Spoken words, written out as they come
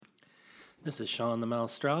This is Sean the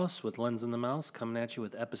Mouse Strauss with Lens and the Mouse coming at you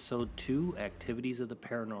with episode 2, Activities of the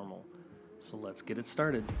Paranormal. So let's get it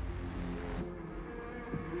started.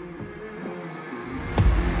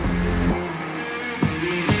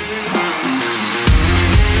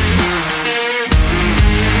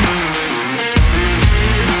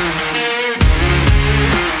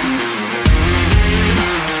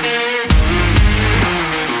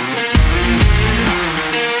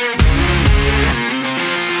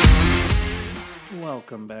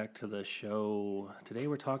 Welcome back to the show. Today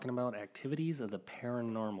we're talking about activities of the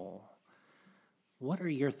paranormal. What are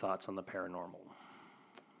your thoughts on the paranormal?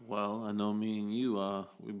 Well, I know me and you,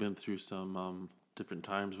 we've been through some different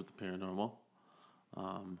times with the paranormal.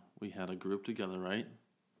 We had a group together, right?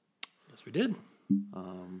 Yes, we did.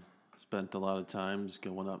 Spent a lot of times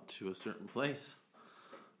going up to a certain place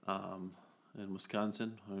in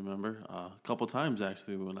Wisconsin, I remember. A couple times,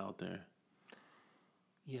 actually, we went out there.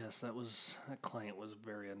 Yes, that client was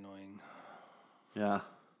very annoying. Yeah.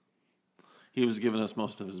 He was giving us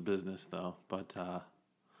most of his business, though. But,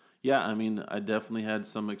 yeah, I mean, I definitely had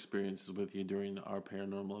some experiences with you during our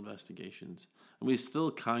paranormal investigations. And we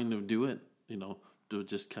still kind of do it, do it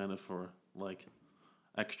just kind of for, like,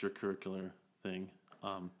 extracurricular thing.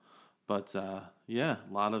 But, yeah,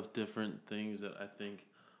 a lot of different things that I think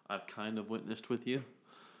I've kind of witnessed with you.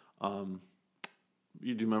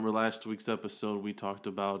 You do remember last week's episode we talked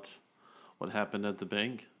about what happened at the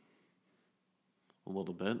bank? A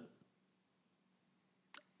little bit.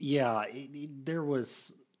 Yeah, there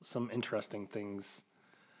was some interesting things,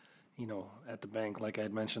 at the bank. Like I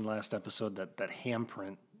had mentioned last episode, that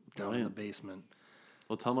handprint down in the basement.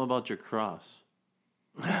 Well, tell them about your cross.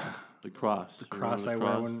 The cross. The cross I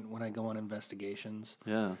wear when I go on investigations.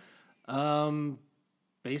 Yeah.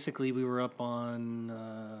 Basically, we were up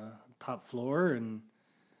on top floor, and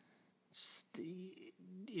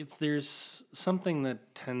if there's something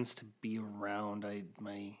that tends to be around,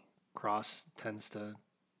 my cross tends to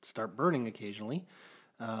start burning occasionally.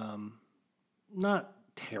 Not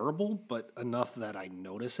terrible, but enough that I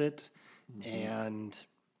notice it, and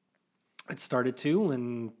it started to,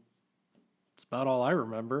 and it's about all I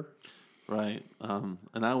remember. Right.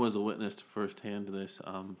 And I was a witness firsthand to this.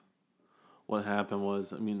 What happened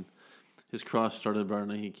was, his cross started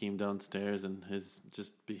burning. He came downstairs, and his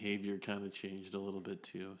just behavior kind of changed a little bit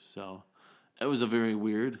too. So it was a very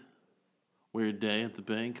weird day at the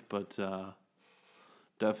bank. But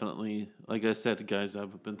definitely, like I said, guys,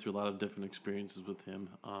 I've been through a lot of different experiences with him,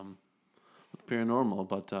 with paranormal.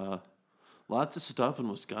 But lots of stuff in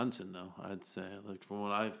Wisconsin, though, I'd say. Like from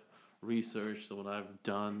what I've researched and what I've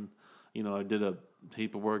done, I did a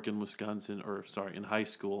paperwork in in high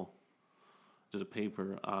school. Did a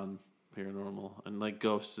paper on paranormal and like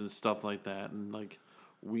ghosts and stuff like that, and like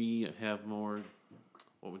we have more,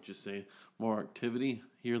 what would you say, more activity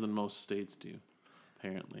here than most states do,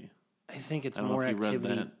 apparently. I think it's more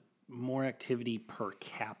activity per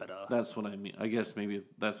capita. That's what I mean. I guess maybe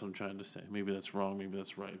that's what I'm trying to say. Maybe that's wrong, maybe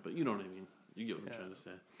that's right, but you know what I mean. You get what I'm trying to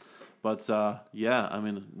say. But yeah,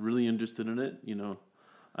 really interested in it.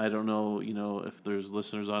 I don't know, if there's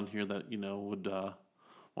listeners on here that, would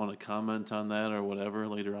want to comment on that or whatever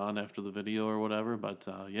later on after the video or whatever. But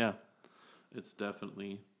yeah, it's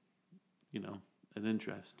definitely, an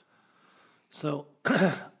interest. So,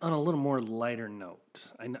 on a little more lighter note,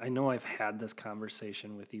 I know I've had this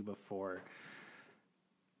conversation with you before.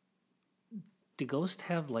 Do ghosts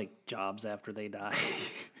have, like, jobs after they die?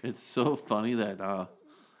 It's so funny that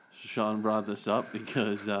Sean brought this up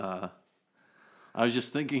because I was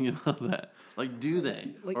just thinking about that. Like, do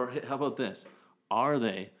they? Or how about this? Are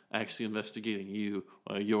they actually investigating you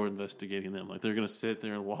while you're investigating them? Like, they're going to sit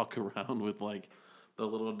there and walk around with, like, the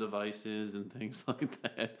little devices and things like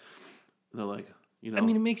that. They're like, it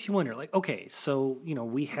makes you wonder. Like, okay, so,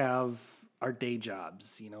 we have our day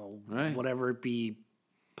jobs, right. Whatever it be,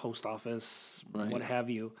 post office, right. What have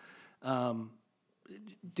you.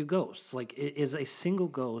 Do ghosts, like, is a single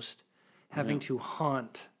ghost having to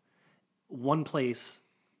haunt one place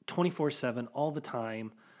 24/7 all the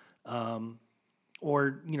time?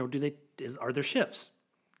 Or, are there shifts?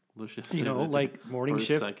 Like morning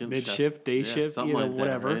shift, mid shift, day shift, like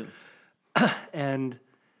whatever. That, right? And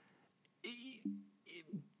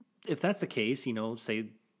if that's the case, say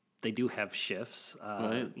they do have shifts,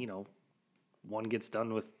 right. One gets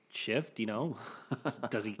done with shift,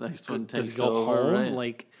 does he Next one does takes he go over, home? Right.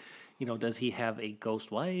 Like, does he have a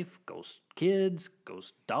ghost wife, ghost kids,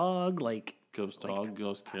 ghost dog? Like ghost dog,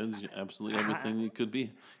 ghost kids, absolutely everything it could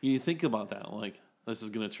be. You think about that, like, this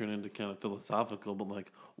is going to turn into kind of philosophical, but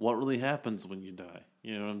like, what really happens when you die?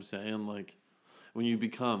 You know what I'm saying? Like, when you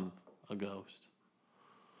become a ghost,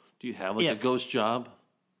 Do you have like a ghost job?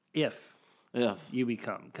 If Yeah. you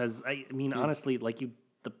become, because I mean, honestly, like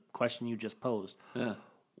the question you just posed,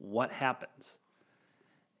 what happens?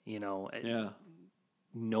 You know, Yeah.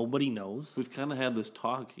 Nobody knows. We've kind of had this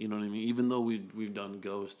talk, you know what I mean? Even though we've done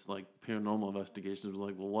ghosts, like paranormal investigations, it was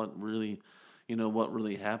like, well, what really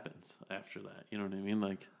happens after that? You know what I mean?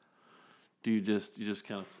 Like, do you just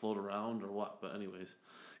kind of float around or what? But anyways,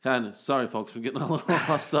 kind of sorry, folks, we're getting a little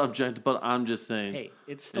off subject, but I'm just saying, hey,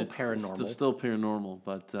 it's still paranormal. It's still paranormal,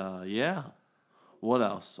 but yeah. What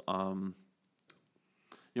else? You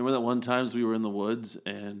remember that one times we were in the woods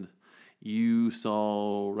and you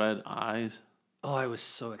saw red eyes? Oh, I was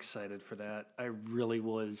so excited for that. I really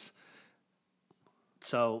was.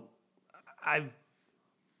 So, I've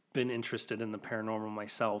been interested in the paranormal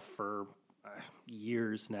myself for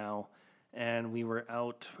years now, and we were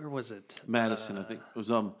out. Where was it? Madison, I think it was.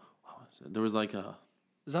 What was it? There was like a.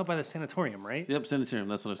 It was out by the sanatorium, right? Yep, sanitarium.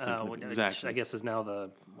 That's what I was thinking. Exactly. I guess is now the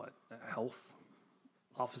health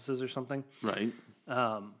offices or something. Right.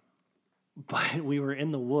 But we were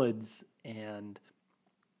in the woods and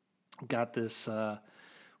got this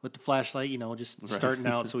with the flashlight, just starting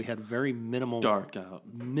out. So we had very minimal, dark out,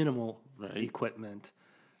 minimal equipment.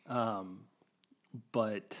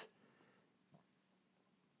 But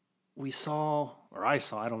we saw, or I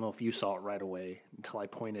saw, I don't know if you saw it right away until I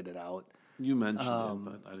pointed it out. You mentioned it,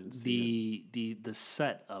 but I didn't see it. The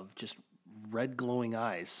set of just red glowing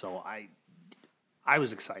eyes. So I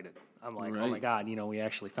was excited. I'm like, oh my God, we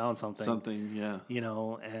actually found something. Something, yeah.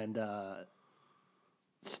 And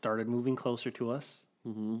started moving closer to us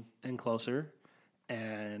and closer.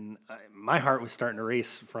 And my heart was starting to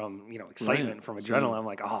race from, excitement, from adrenaline. I'm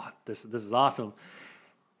like, oh, this is awesome.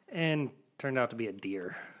 And turned out to be a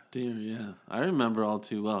deer. Deer, yeah. I remember all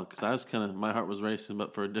too well because I was my heart was racing,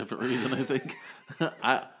 but for a different reason, I think.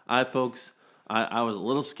 Folks, I was a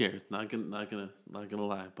little scared. Not gonna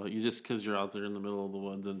lie, but because you're out there in the middle of the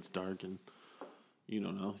woods and it's dark and you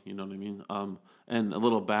don't know, you know what I mean. And a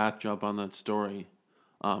little backdrop on that story.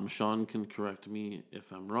 Sean can correct me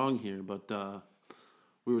if I'm wrong here, but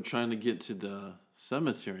we were trying to get to the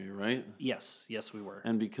cemetery, right? Yes, we were.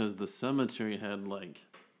 And because the cemetery had like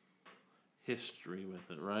history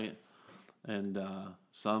with it, right? And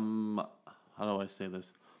some, how do I say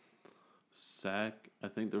this? I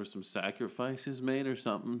think there were some sacrifices made or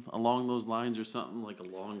something along those lines or something like a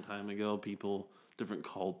long time ago. People, different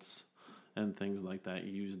cults and things like that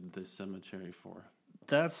used this cemetery for.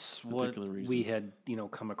 That's what we had,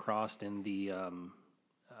 come across in the,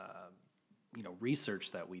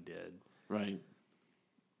 research that we did. Right.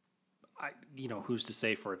 Who's to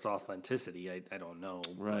say for its authenticity? I don't know.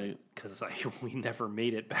 Right. Because we never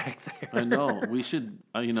made it back there. I know. We should,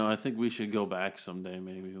 I think we should go back someday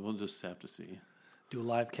maybe. We'll just have to see. Do a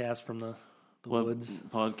live cast from the woods.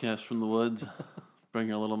 Podcast from the woods.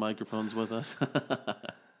 Bring our little microphones with us.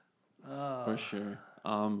 For sure.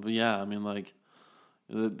 But yeah,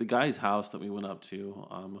 the guy's house that we went up to,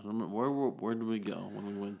 where did we go when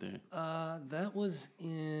we went there? That was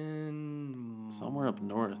in... somewhere up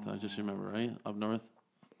north, I just remember, right? Up north?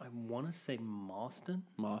 I want to say Mauston.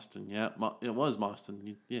 Mauston, yeah. It was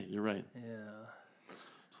Mauston. Yeah, you're right. Yeah.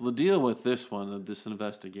 So the deal with this one, this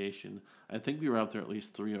investigation, I think we were out there at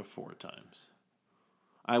least 3 or 4 times.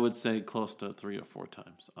 I would say close to 3 or 4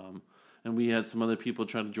 times. And we had some other people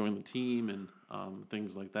try to join the team and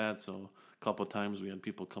things like that, so... a couple of times we had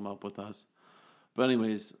people come up with us. But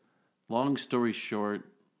anyways, long story short,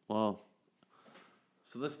 so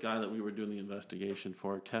this guy that we were doing the investigation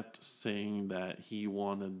for kept saying that he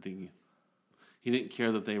didn't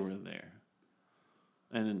care that they were there.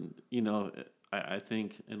 And, I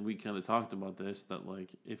think, and we kind of talked about this, that like,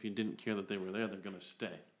 if you didn't care that they were there, they're going to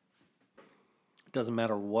stay. It doesn't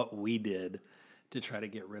matter what we did to try to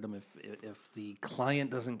get rid of them. If the client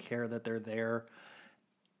doesn't care that they're there,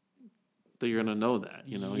 that you're going to know that,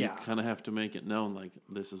 Yeah. You kind of have to make it known, like,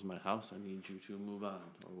 this is my house, I need you to move on,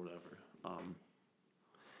 or whatever.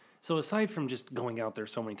 So aside from just going out there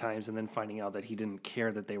so many times and then finding out that he didn't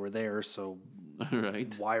care that they were there, so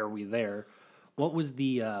right. Why are we there? What was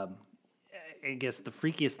the, I guess, the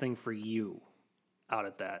freakiest thing for you out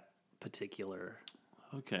at that particular...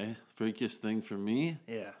 Okay, freakiest thing for me?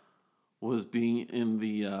 Yeah. Was being in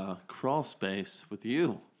the crawl space with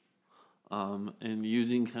you. And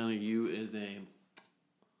using kind of you as a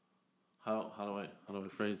how do I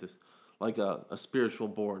phrase this, like a spiritual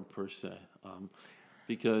board per se,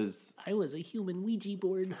 because I was a human Ouija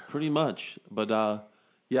board, pretty much. But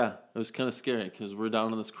yeah, it was kind of scary because we're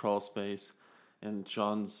down in this crawl space, and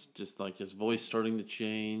Sean's just like his voice starting to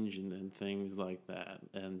change and things like that,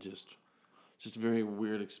 and just a very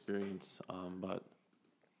weird experience. But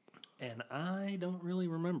and I don't really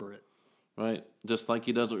remember it. Right. Just like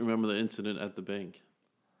he doesn't remember the incident at the bank.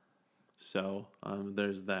 So,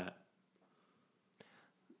 there's that.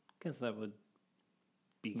 Guess that would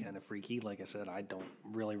be kind of freaky. Like I said, I don't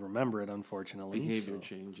really remember it, unfortunately. Behavior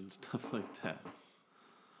change and stuff like that.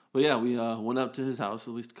 But yeah, we went up to his house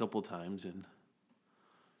at least a couple times and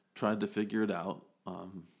tried to figure it out.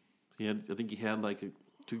 I think he had like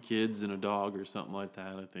 2 kids and a dog or something like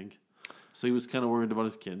that, I think. So he was kind of worried about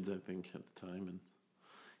his kids, I think, at the time. And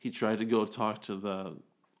he tried to go talk to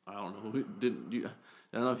I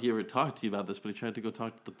don't know if he ever talked to you about this, but he tried to go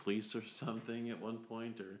talk to the police or something at one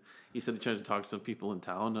point. Or he said he tried to talk to some people in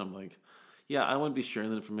town. And I'm like, yeah, I wouldn't be sharing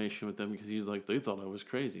that information with them because he's like, they thought I was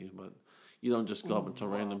crazy. But you don't just go up and tell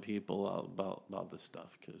random people about this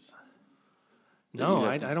stuff because... No,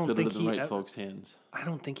 I don't think he... right folks' hands. I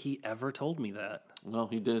don't think he ever told me that. No,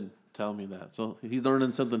 he did tell me that. So he's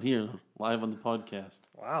learning something here, live on the podcast.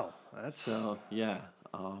 Wow, that's... So, yeah.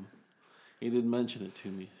 He did mention it to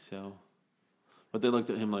me, so... But they looked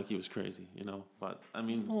at him like he was crazy, But, I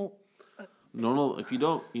mean... Well, normal, if you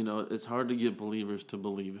don't, it's hard to get believers to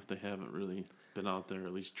believe if they haven't really been out there, or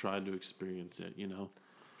at least tried to experience it,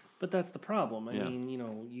 But that's the problem. I mean,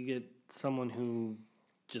 you get someone who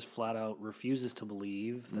just flat out refuses to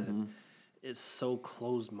believe, that is so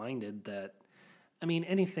closed-minded that, I mean,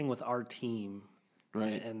 anything with our team,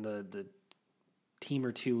 right, and the team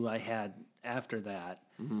or two I had after that,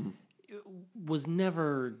 it was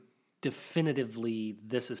never definitively,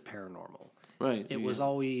 this is paranormal. Right. It was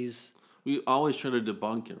always... We always try to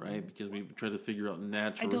debunk it, right? Because we try to figure out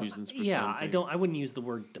natural reasons for something. I wouldn't use the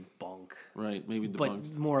word debunk. Right, maybe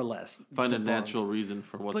debunk. But more or less. Find a natural reason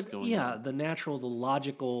for what's going on. Yeah, the natural, the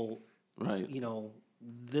logical, right.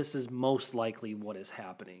 This is most likely what is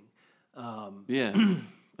happening. Yeah.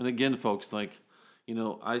 And again, folks, I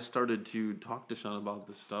started to talk to Sean about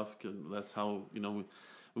this stuff because that's how,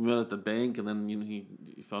 we met at the bank, and then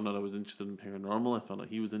he found out I was interested in paranormal. I found out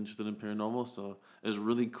he was interested in paranormal, so it was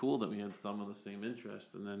really cool that we had some of the same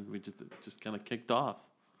interest, and then we just kind of kicked off.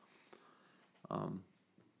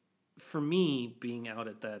 For me, being out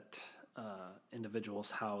at that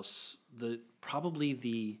individual's house, I'm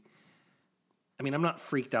not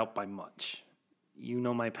freaked out by much. You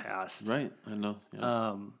know my past. Right, I know.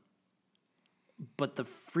 Yeah. But the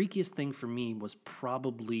freakiest thing for me was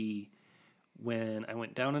probably when I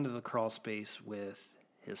went down into the crawl space with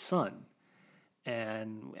his son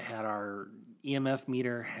and had our EMF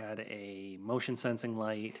meter, had a motion sensing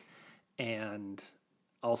light, and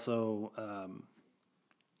also,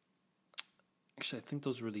 actually, I think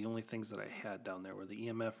those were the only things that I had down there, were the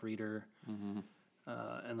EMF reader and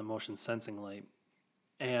the motion sensing light.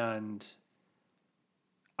 And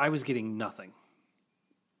I was getting nothing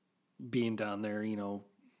being down there,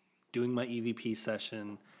 doing my EVP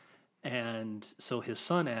session. And so his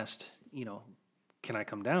son asked, can I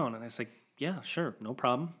come down? And I said, yeah, sure, no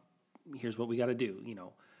problem. Here's what we got to do.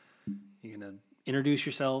 You're going to introduce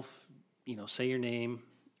yourself, say your name,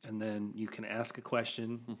 and then you can ask a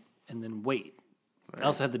question and then wait. Right. I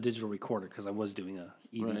also had the digital recorder because I was doing a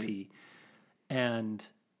EVP. Right. And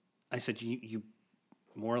I said, you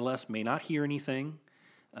more or less may not hear anything.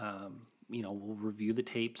 We'll review the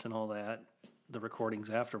tapes and all that, the recordings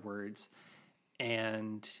afterwards.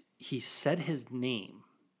 And he said his name,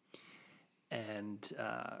 and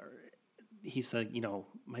he said,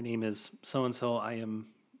 my name is so-and-so. I am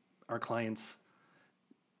our client's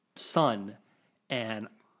son. And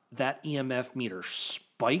that EMF meter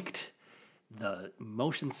spiked. The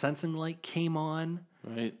motion sensing light came on.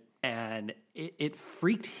 Right. And it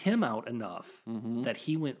freaked him out enough that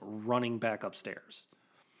he went running back upstairs.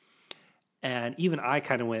 And even I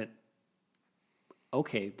kind of went,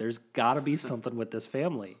 okay, there's got to be something with this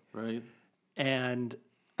family. Right. And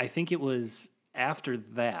I think it was after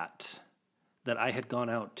that I had gone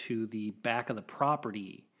out to the back of the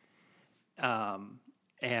property.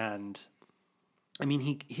 And I mean,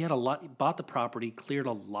 he had bought the property, cleared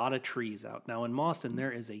a lot of trees out. Now in Mauston,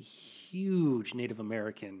 there is a huge Native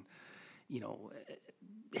American,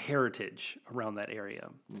 heritage around that area.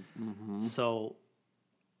 Mm-hmm. So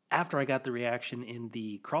after I got the reaction in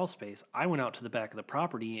the crawl space, I went out to the back of the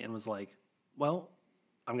property and was like, well,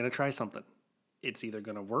 I'm going to try something. It's either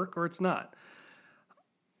going to work or it's not.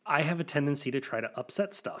 I have a tendency to try to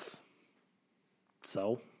upset stuff.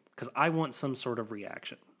 So, because I want some sort of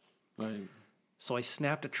reaction. Right. So I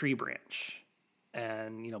snapped a tree branch.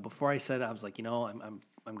 And, before I said it, I was like, I'm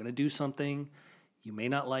going to do something. You may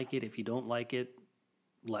not like it. If you don't like it,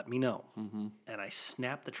 let me know. Mm-hmm. And I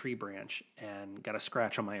snapped the tree branch and got a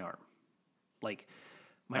scratch on my arm. Like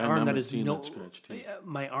my arm that is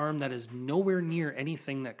my arm that is nowhere near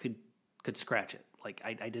anything that could could scratch it. Like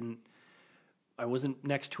I wasn't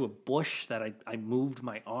next to a bush that I moved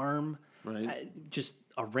my arm. Right. Just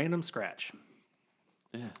a random scratch.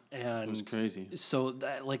 Yeah. And it was crazy. So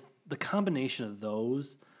that, like, the combination of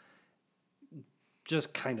those,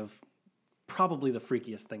 just kind of probably the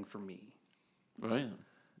freakiest thing for me. Right.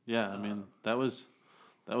 Yeah. I mean, that was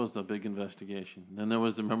a big investigation. Then there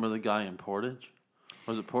was remember the guy in Portage.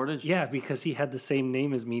 Was it Portage? Yeah, because he had the same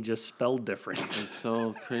name as me, just spelled different. It was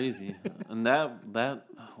so crazy. And that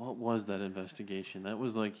what was that investigation? That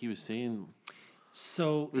was like he was saying.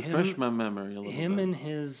 So refresh my memory a little bit. Him and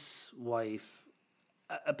his wife.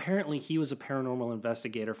 Apparently, he was a paranormal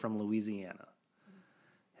investigator from Louisiana.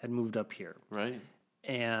 Had moved up here, right?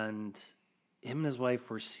 And him and his wife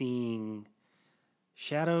were seeing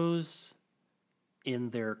shadows in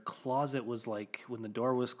their closet. Was like when the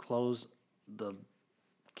door was closed, the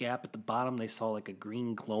gap at the bottom, they saw like a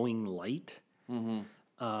green glowing light. Mm-hmm.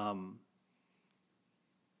 I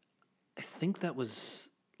think that was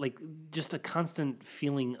like just a constant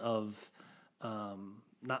feeling of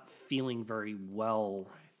not feeling very well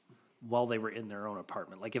while they were in their own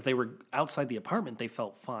apartment. Like if they were outside the apartment, they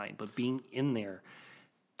felt fine, but being in there,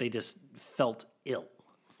 they just felt ill.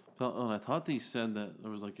 Well, and I thought they said that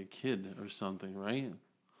there was like a kid or something, right?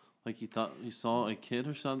 Like he thought he saw a kid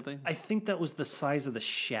or something? I think that was the size of the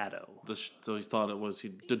shadow. So he thought it was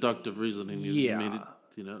deductive reasoning. Yeah.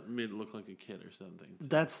 Made it look like a kid or something. So.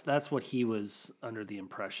 That's what he was under the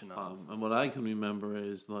impression of. And what I can remember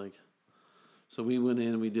is like, so we went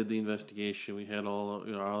in, we did the investigation, we had all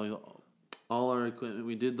our equipment,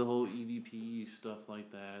 we did the whole EVP stuff like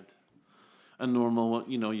that. A normal,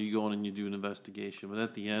 you go in and you do an investigation, but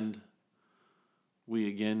at the end, we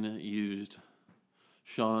again used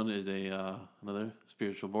Sean as another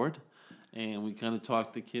spiritual board, and we kind of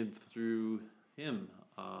talked the kid through him,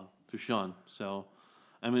 through Sean. So,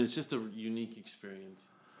 I mean, it's just a unique experience.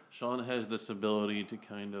 Sean has this ability to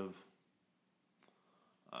kind of,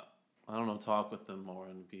 talk with them more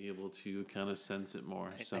and be able to kind of sense it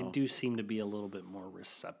more. I do seem to be a little bit more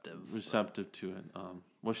receptive. To it.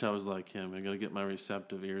 Wish I was like him. I got to get my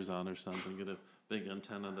receptive ears on or something. Get a big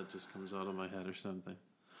antenna that just comes out of my head or something.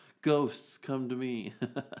 Ghosts come to me.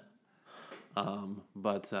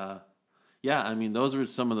 Yeah, I mean, those were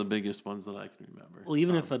some of the biggest ones that I can remember. Well,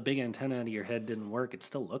 even if a big antenna out of your head didn't work, it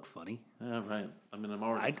still looked funny. Yeah, right. I mean, I'm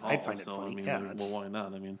already tall, I'd find it so funny. I mean, Yeah, well, why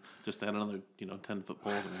not? I mean, just add another, 10-foot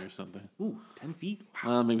pole to me or something. Ooh, 10 feet?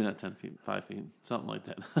 Maybe not 10 feet, 5 feet, something like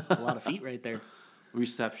that. That's a lot of feet right there.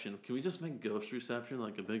 Reception. Can we just make ghost reception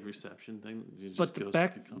like a big reception thing? But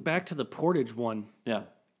back to the Portage one. Yeah.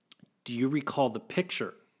 Do you recall the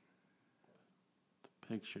picture?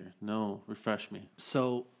 Picture. No, refresh me.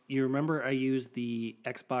 So you remember I used the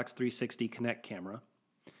Xbox 360 Kinect camera,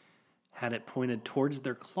 had it pointed towards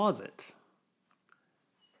their closet.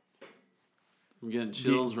 I'm getting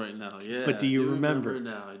chills right now. Yeah. But do you remember?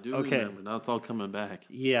 Now? I do remember. Now it's all coming back.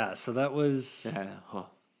 Yeah, so that was... Yeah. Huh.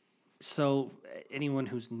 So anyone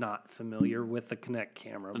who's not familiar with the Kinect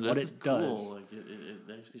camera, what it does... Cool. Like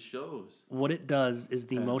it actually shows. What it does is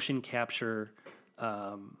the motion capture...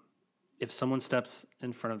 if someone steps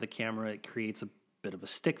in front of the camera, it creates a bit of a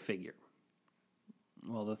stick figure.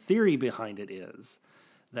 Well, the theory behind it is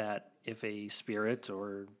that if a spirit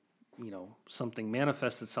or, something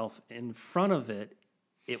manifests itself in front of it,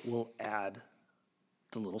 it will add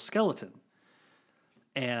the little skeleton.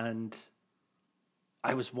 And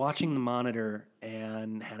I was watching the monitor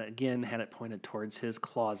and had it pointed towards his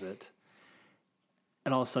closet,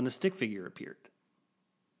 and all of a sudden a stick figure appeared.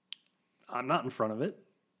 I'm not in front of it.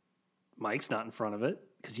 Mike's not in front of it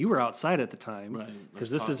because you were outside at the time. Right.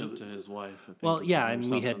 Because this is to his wife. I think, well, yeah,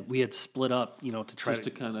 and we had split up, to try just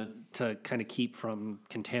to kind of keep from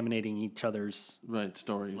contaminating each other's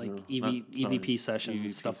stories, like or EVP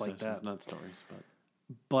sessions, stuff like that. Not stories,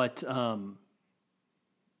 but and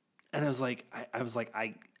I was like,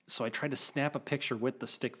 so I tried to snap a picture with the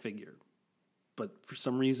stick figure, but for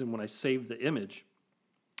some reason when I saved the image,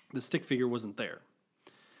 the stick figure wasn't there.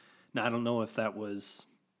 Now I don't know if that was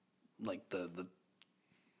like the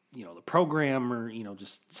program or,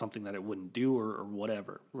 just something that it wouldn't do or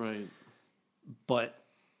whatever. Right. But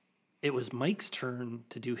it was Mike's turn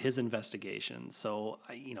to do his investigation. So,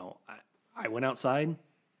 I went outside,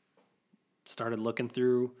 started looking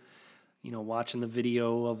through, watching the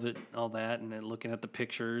video of it, all that, and then looking at the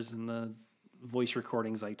pictures and the voice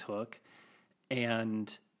recordings I took.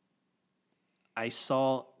 And I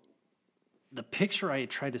saw the picture I had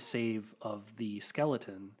tried to save of the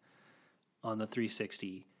skeleton on the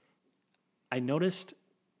 360, I noticed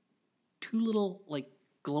two little,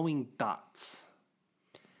 glowing dots.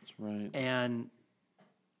 That's right. And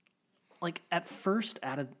like at first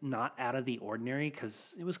not out of the ordinary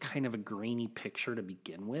because it was kind of a grainy picture to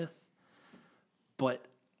begin with. But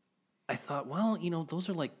I thought, well, those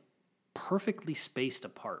are like perfectly spaced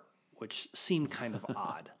apart, which seemed kind of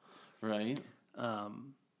odd. Right.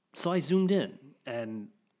 So I zoomed in and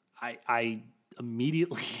I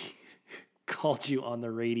immediately called you on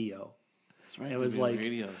the radio. That's right. It was like,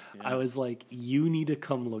 radios, yeah. I was like, you need to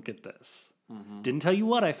come look at this. Mm-hmm. Didn't tell you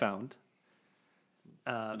what I found.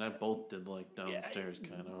 And I both did like downstairs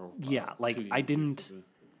kind of. Yeah, like I didn't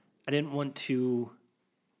want to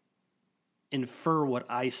infer what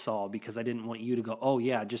I saw because I didn't want you to go, oh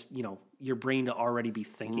yeah, just your brain to already be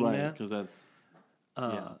thinking right, that. Because that's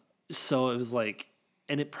So it was like,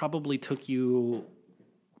 and it probably took you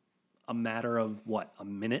a matter of a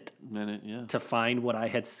minute yeah, to find what I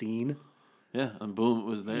had seen. Yeah, and boom, it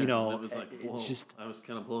was there. And it was like, it whoa, just, I was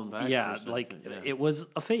kind of blown back. Yeah, for a second. like yeah. it was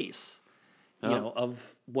a face.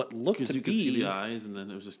 Of what looked to be. Because you could see the eyes, and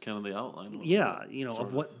then it was just kind of the outline. Yeah,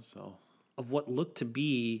 of what looked to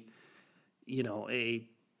be, a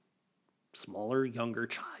smaller, younger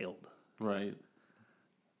child. Right.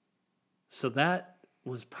 So that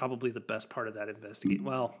was probably the best part of that investigation.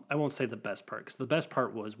 Well, I won't say the best part, because the best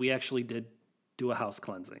part was we actually did do a house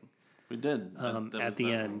cleansing. We did. That at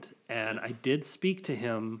the end. And I did speak to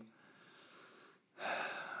him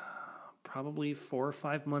probably 4 or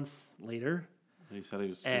 5 months later. He said he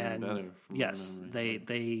was feeling better. Yes,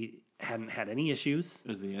 they hadn't had any issues. It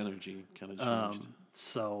was the energy kind of changed.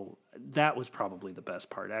 So that was probably the best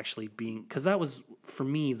part, actually being, because that was, for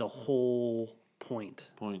me, the whole point.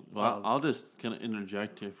 Well, I'll just kind of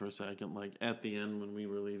interject here for a second. Like at the end when we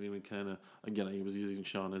were leaving, we kind of, again, I was using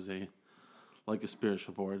Sean as a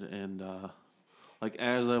spiritual board. And like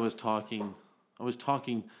as I was talking,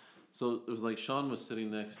 so it was like Sean was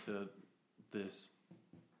sitting next to this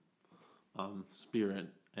spirit,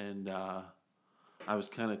 and I was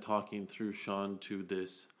kind of talking through Sean to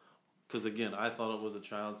this, because again, I thought it was a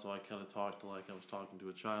child, so I kind of talked like I was talking to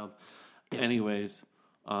a child. Yeah. Anyways,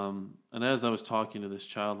 and as I was talking to this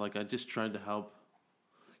child, like I just tried to help,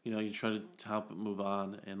 you try to help it move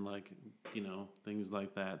on, and like, things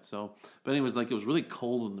like that. So, but anyways, like it was really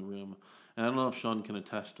cold in the room, and I don't know if Sean can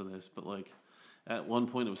attest to this, but like at one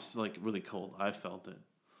point it was like really cold. I felt it,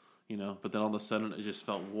 but then all of a sudden it just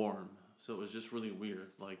felt warm. So it was just really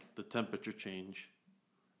weird, like the temperature change.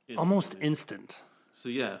 Instantly. Almost instant. So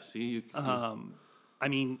yeah, see, I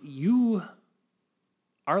mean,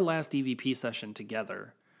 our last EVP session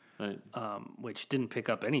together, right? Which didn't pick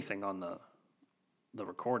up anything on the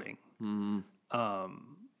recording. Mm-hmm.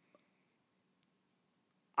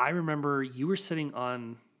 I remember you were sitting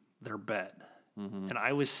on their bed, and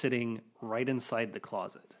I was sitting right inside the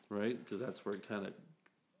closet. Right, because that's where it kind of.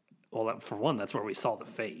 Well, for one, that's where we saw the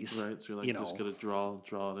face. Right, so you're like, just gonna draw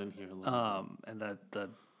it in here. A little bit. And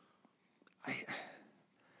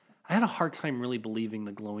I had a hard time really believing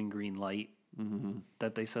the glowing green light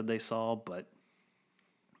that they said they saw, but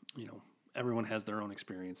everyone has their own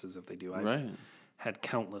experiences if they do. I've had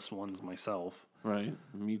countless ones myself. Right,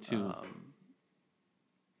 me too.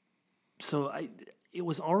 So it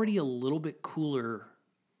was already a little bit cooler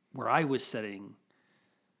where I was sitting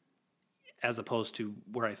as opposed to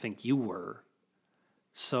where I think you were.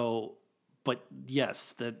 So, but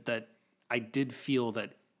yes, that I did feel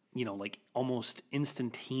that, like almost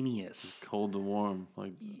instantaneous. Cold to warm.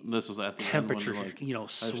 Like this was at the temperature, end when, like,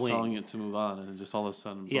 swing. I was telling it to move on, and just all of a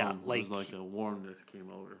sudden, boom, Yeah, it was like a warmness came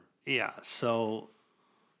over. Yeah, so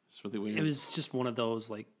it's really weird. It was just one of those,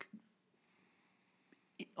 like,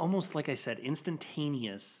 almost like I said,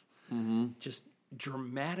 instantaneous, just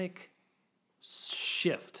dramatic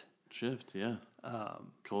shift. Yeah.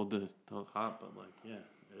 Cold to hot, but like, yeah,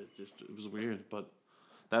 it was weird. But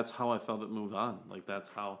that's how I felt it move on. Like, that's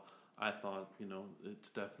how I thought,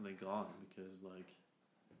 it's definitely gone, because like,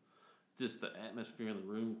 just the atmosphere in the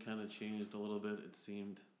room kind of changed a little bit. It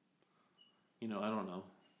seemed, I don't know.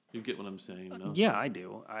 You get what I'm saying, no? Yeah, I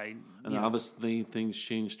do. And obviously things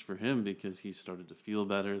changed for him because he started to feel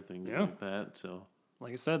better, things like that. So,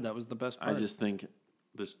 like I said, that was the best part. I just think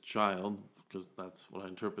this child, because that's what I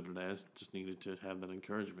interpreted as, just needed to have that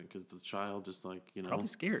encouragement, because the child just like, probably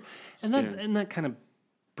scared. And that kind of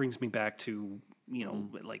brings me back to,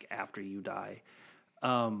 like after you die.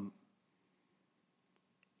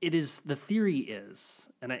 It is, the theory is,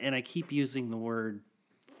 and I keep using the word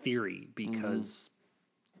theory because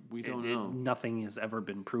we don't know. Nothing has ever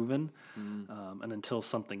been proven. And until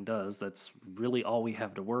something does, that's really all we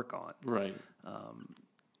have to work on. Right.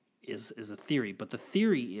 Is a theory. But the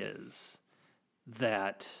theory is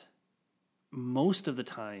that most of the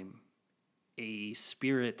time, a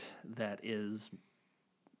spirit that is,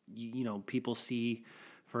 people see,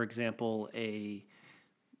 for example, a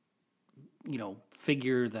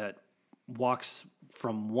figure that walks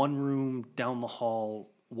from one room down the hall,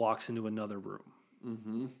 walks into another room.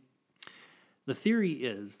 Mm-hmm. The theory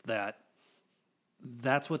is that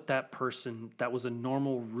that's what that was a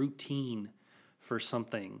normal routine for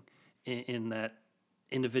something in that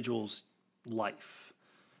individual's life,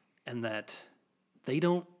 and that they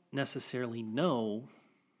don't necessarily know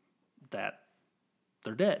that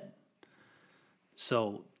they're dead.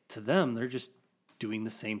 So to them, they're just doing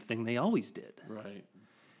the same thing they always did. Right.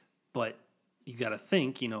 But you got to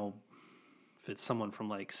think, if it's someone from,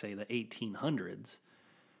 like, say, the 1800s,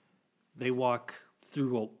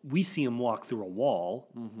 we see them walk through a wall.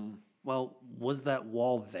 Mm-hmm. Well, was that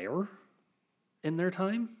wall there in their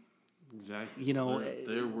time? Exactly.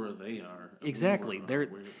 They're where they are. Exactly. Where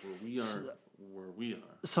we are, where we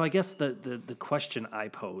are. So I guess the question I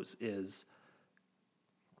pose is,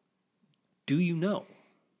 do you know?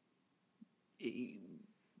 It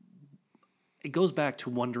goes back to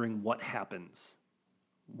wondering what happens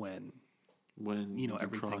when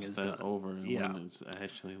everything is done over, and when it's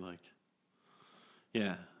actually like,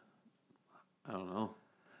 I don't know.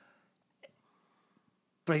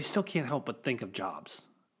 But I still can't help but think of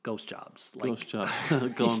ghost jobs. Ghost jobs.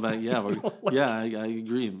 Going back, I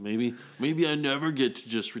agree. Maybe I never get to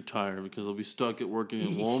just retire because I'll be stuck at working at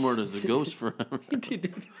Walmart as a ghost forever.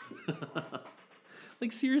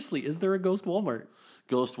 Like, seriously, is there a ghost Walmart?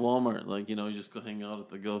 Ghost Walmart, like, you just go hang out at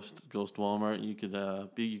the ghost Walmart, and you could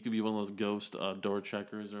be one of those ghost door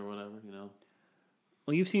checkers or whatever,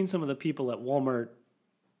 Well, you've seen some of the people at Walmart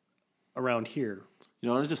around here.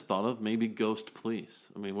 I just thought of maybe ghost police.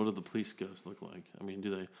 I mean, what do the police ghosts look like? I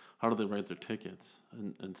mean, how do they write their tickets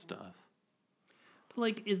and stuff? But,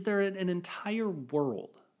 like, is there an entire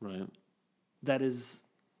world right that is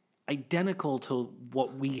identical to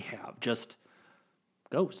what we have? Just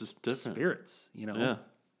ghosts, just different spirits, Yeah.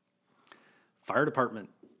 Fire department,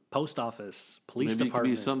 post office, police Maybe department.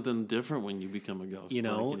 Maybe it could be something different when you become a ghost.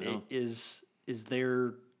 Is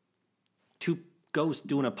there two ghosts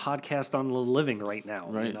doing a podcast on the living right now?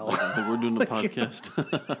 Right. Like we're doing a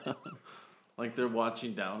podcast. Like they're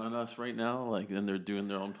watching down on us right now, like, and they're doing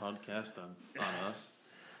their own podcast on us.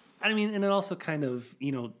 I mean, and it also kind of,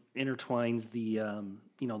 intertwines the,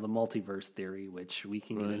 the multiverse theory, which we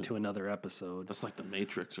can get into another episode. That's like the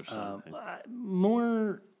Matrix or something.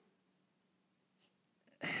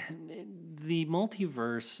 The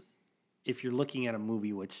multiverse, if you're looking at a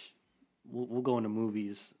movie, which we'll go into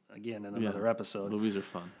movies again in another episode. Movies are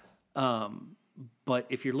fun. But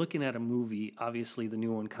if you're looking at a movie, obviously the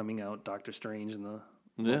new one coming out, Doctor Strange and the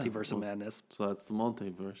Multiverse of Madness. So that's the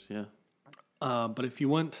multiverse, yeah. But if you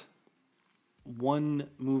want one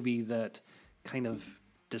movie that kind of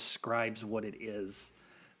describes what it is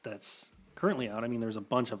that's currently out, I mean, there's a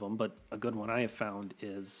bunch of them, but a good one I have found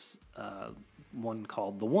is one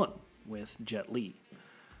called The One with Jet Li.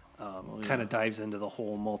 Kind of dives into the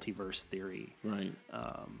whole multiverse theory. Right.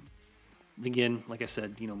 Again, like I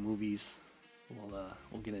said, movies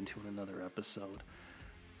we'll get into in another episode.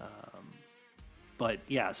 But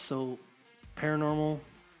yeah, so paranormal,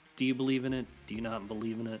 do you believe in it? Do you not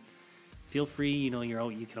believe in it? Feel free, you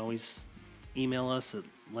can always email us at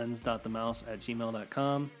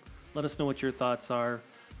lens.themouse@gmail.com. Let us know what your thoughts are.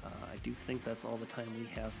 I do think that's all the time we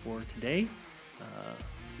have for today.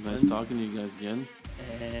 Nice talking to you guys again.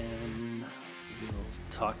 And we'll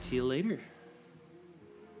talk to you later.